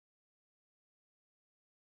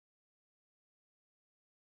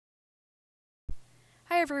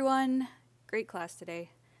Hi everyone, great class today.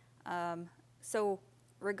 So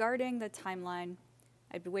regarding the timeline,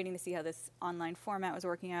 I've been waiting to see how this online format was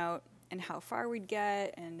working out and how far we'd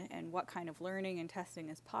get and what kind of learning and testing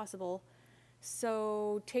is possible.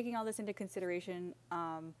 So taking all this into consideration,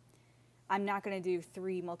 I'm not going to do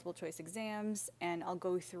 3 multiple choice exams, and I'll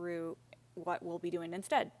go through what we'll be doing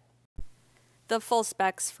instead. The full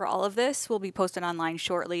specs for all of this will be posted online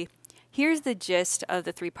shortly. Here's the gist of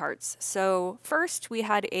the 3 parts. So first, we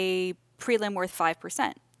had a prelim worth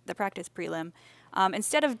 5%, the practice prelim.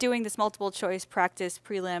 Instead of doing this multiple choice practice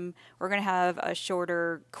prelim, we're going to have a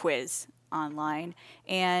shorter quiz online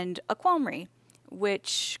and a qualmry,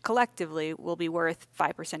 which collectively will be worth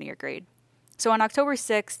 5% of your grade. So on October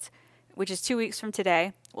 6th, which is 2 weeks from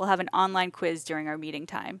today, we'll have an online quiz during our meeting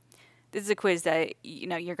time. This is a quiz that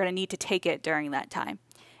you're going to need to take it during that time.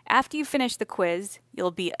 After you finish the quiz,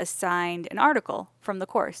 you'll be assigned an article from the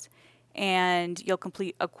course, and you'll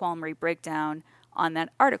complete a qualmry breakdown on that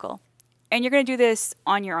article. And you're going to do this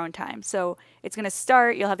on your own time. So it's going to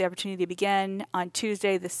start, you'll have the opportunity to begin on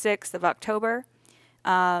Tuesday the 6th of October.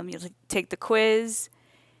 You'll take the quiz,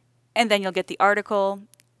 and then you'll get the article.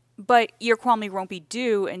 But your qualmry won't be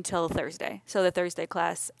due until Thursday. So the Thursday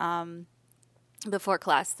class, before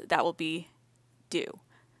class, that will be due.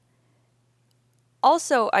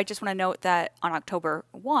 Also, I just want to note that on October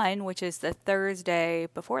 1, which is the Thursday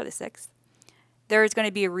before the 6th, there is going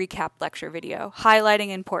to be a recap lecture video highlighting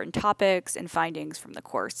important topics and findings from the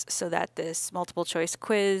course so that this multiple choice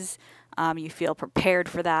quiz, you feel prepared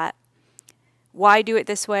for that. Why do it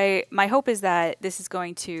this way? My hope is that this is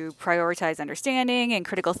going to prioritize understanding and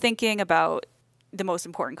critical thinking about the most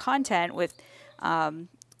important content with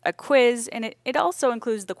a quiz, and it also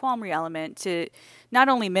includes the qualmry element to not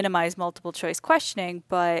only minimize multiple choice questioning,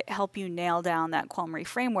 but help you nail down that qualmry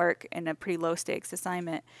framework in a pretty low stakes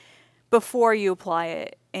assignment before you apply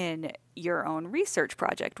it in your own research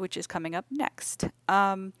project, which is coming up next.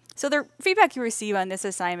 So the feedback you receive on this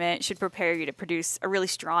assignment should prepare you to produce a really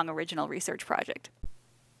strong original research project.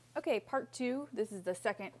 Okay, part 2, this is the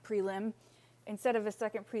second prelim. Instead of a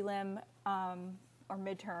second prelim or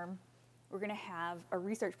midterm, we're going to have a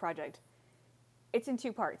research project. It's in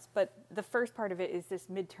 2 parts, but the first part of it is this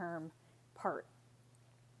midterm part.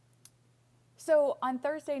 So on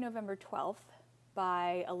Thursday, November 12th,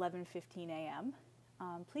 by 11:15 a.m.,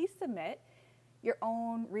 please submit your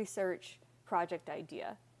own research project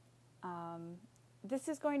idea. This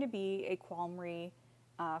is going to be a qualmry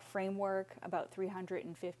framework, about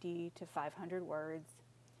 350 to 500 words,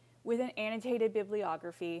 with an annotated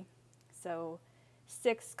bibliography, so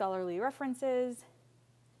 6 scholarly references,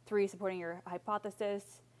 3 supporting your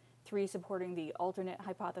hypothesis, 3 supporting the alternate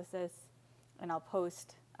hypothesis, and I'll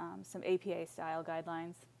post some APA-style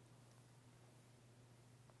guidelines.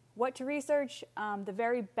 What to research? The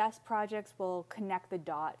very best projects will connect the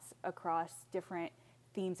dots across different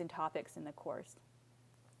themes and topics in the course.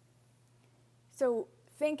 So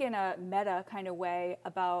think in a meta kind of way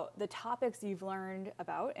about the topics you've learned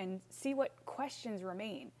about and see what questions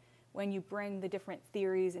remain when you bring the different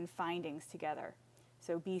theories and findings together.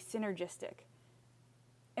 So be synergistic.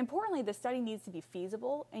 Importantly, the study needs to be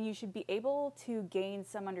feasible, and you should be able to gain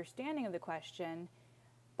some understanding of the question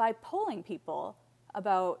by polling people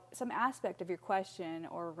about some aspect of your question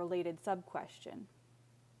or related sub-question.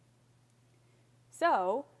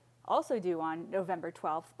 So, also due on November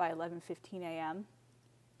 12th by 11:15 a.m.,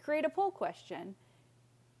 create a poll question.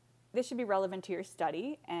 This should be relevant to your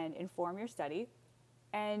study and inform your study.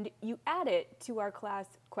 And you add it to our class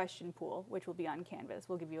question pool, which will be on Canvas.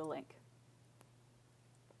 We'll give you a link.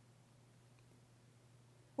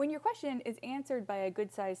 When your question is answered by a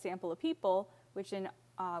good-sized sample of people, which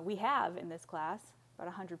we have in this class, about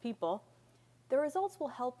 100 people, the results will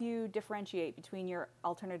help you differentiate between your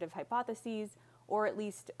alternative hypotheses, or at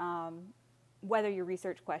least whether your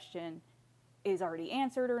research question is already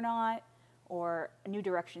answered or not, or new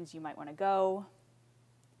directions you might want to go.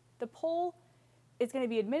 The poll is going to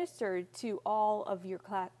be administered to all of your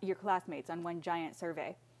classmates on one giant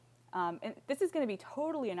survey. And this is going to be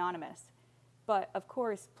totally anonymous, but of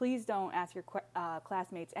course, please don't ask your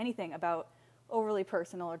classmates anything about overly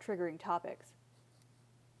personal or triggering topics.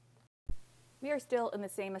 We are still in the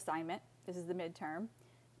same assignment. This is the midterm.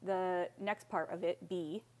 The next part of it,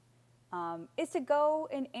 B, is to go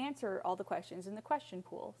and answer all the questions in the question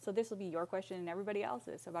pool. So this will be your question and everybody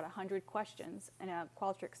else's, so about 100 questions in a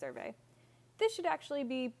Qualtrics survey. This should actually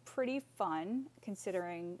be pretty fun,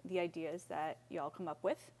 considering the ideas that y'all come up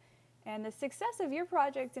with. And the success of your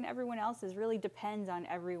project and everyone else's really depends on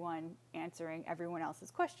everyone answering everyone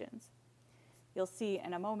else's questions. You'll see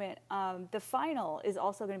in a moment, the final is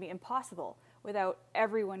also going to be impossible without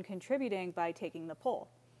everyone contributing by taking the poll.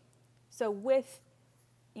 So with,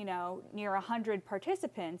 near 100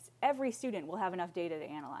 participants, every student will have enough data to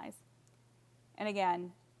analyze. And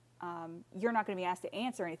again, you're not going to be asked to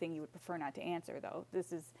answer anything you would prefer not to answer, though.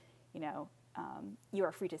 This is, you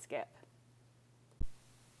are free to skip.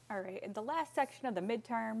 All right, in the last section of the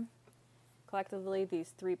midterm, collectively,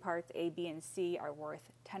 these 3 parts, A, B, and C, are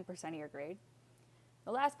worth 10% of your grade.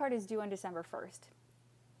 The last part is due on December 1st.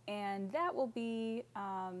 And that will be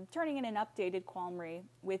turning in an updated QualmRe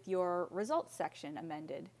with your results section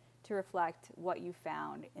amended to reflect what you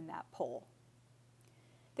found in that poll.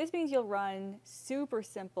 This means you'll run super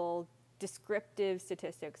simple descriptive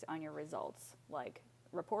statistics on your results, like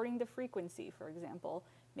reporting the frequency, for example,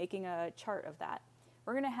 making a chart of that.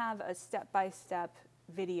 We're going to have a step-by-step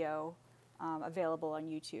video available on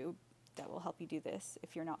YouTube that will help you do this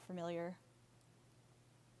if you're not familiar.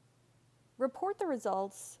 Report the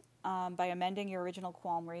results by amending your original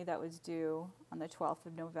QualmRe that was due on the 12th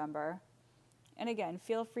of November. And again,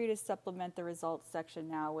 feel free to supplement the results section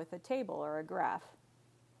now with a table or a graph.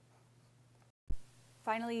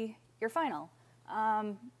 Finally, your final.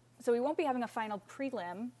 So we won't be having a final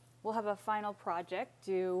prelim. We'll have a final project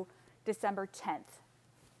due December 10th.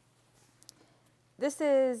 This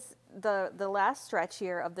is the last stretch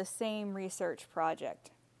here of the same research project.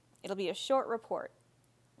 It'll be a short report.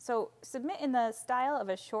 So submit in the style of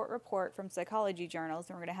a short report from psychology journals,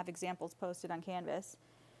 and we're going to have examples posted on Canvas,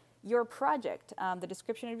 your project, the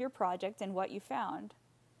description of your project and what you found.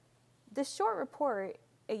 This short report,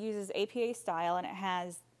 it uses APA style, and it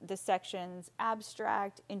has the sections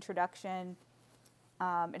abstract, introduction,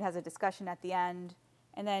 it has a discussion at the end,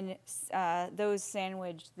 and then those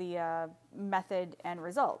sandwich the method and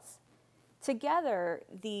results. Together,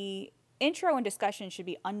 the intro and discussion should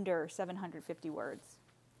be under 750 words.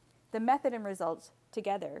 The method and results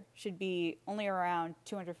together should be only around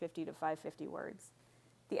 250 to 550 words.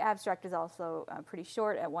 The abstract is also pretty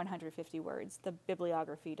short at 150 words. The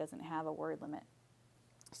bibliography doesn't have a word limit.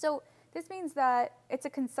 So this means that it's a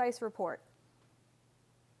concise report.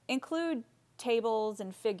 Include tables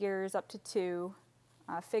and figures up to 2,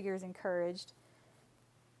 figures encouraged.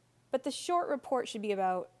 But the short report should be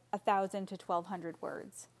about 1,000 to 1,200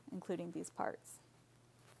 words, including these parts.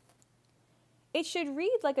 It should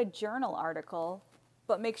read like a journal article,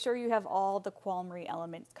 but make sure you have all the QualmRe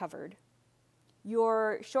elements covered.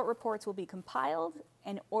 Your short reports will be compiled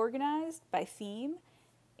and organized by theme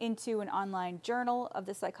into an online journal of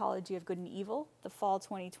the Psychology of Good and Evil, the fall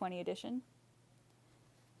 2020 edition.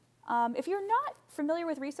 If you're not familiar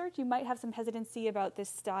with research, you might have some hesitancy about this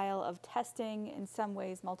style of testing. In some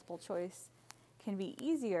ways, multiple choice can be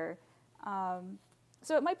easier.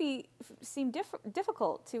 So it might seem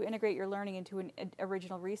difficult to integrate your learning into an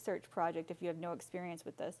original research project if you have no experience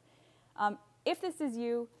with this. If this is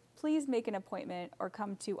you, please make an appointment or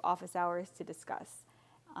come to office hours to discuss.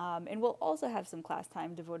 And we'll also have some class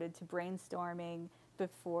time devoted to brainstorming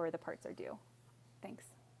before the parts are due. Thanks.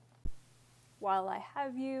 While I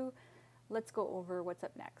have you, let's go over what's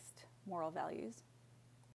up next, moral values.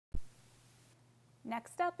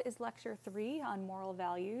 Next up is Lecture 3 on moral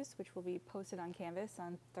values, which will be posted on Canvas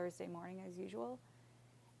on Thursday morning as usual.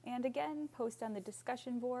 And again, post on the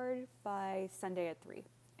discussion board by Sunday at 3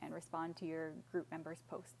 and respond to your group members'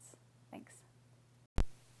 posts. Thanks.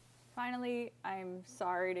 Finally, I'm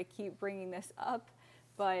sorry to keep bringing this up,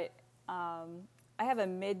 but I have a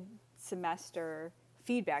mid-semester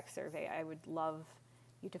feedback survey I would love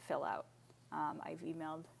you to fill out. I've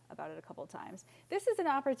emailed about it a couple of times. This is an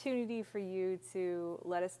opportunity for you to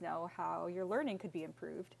let us know how your learning could be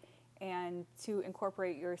improved and to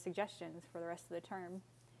incorporate your suggestions for the rest of the term.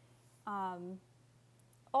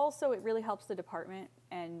 Also, it really helps the department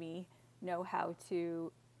and me know how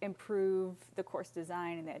to improve the course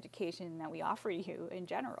design and the education that we offer you in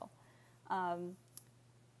general.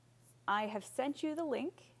 I have sent you the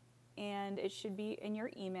link, and it should be in your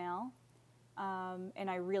email. And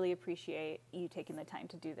I really appreciate you taking the time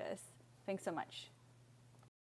to do this. Thanks so much.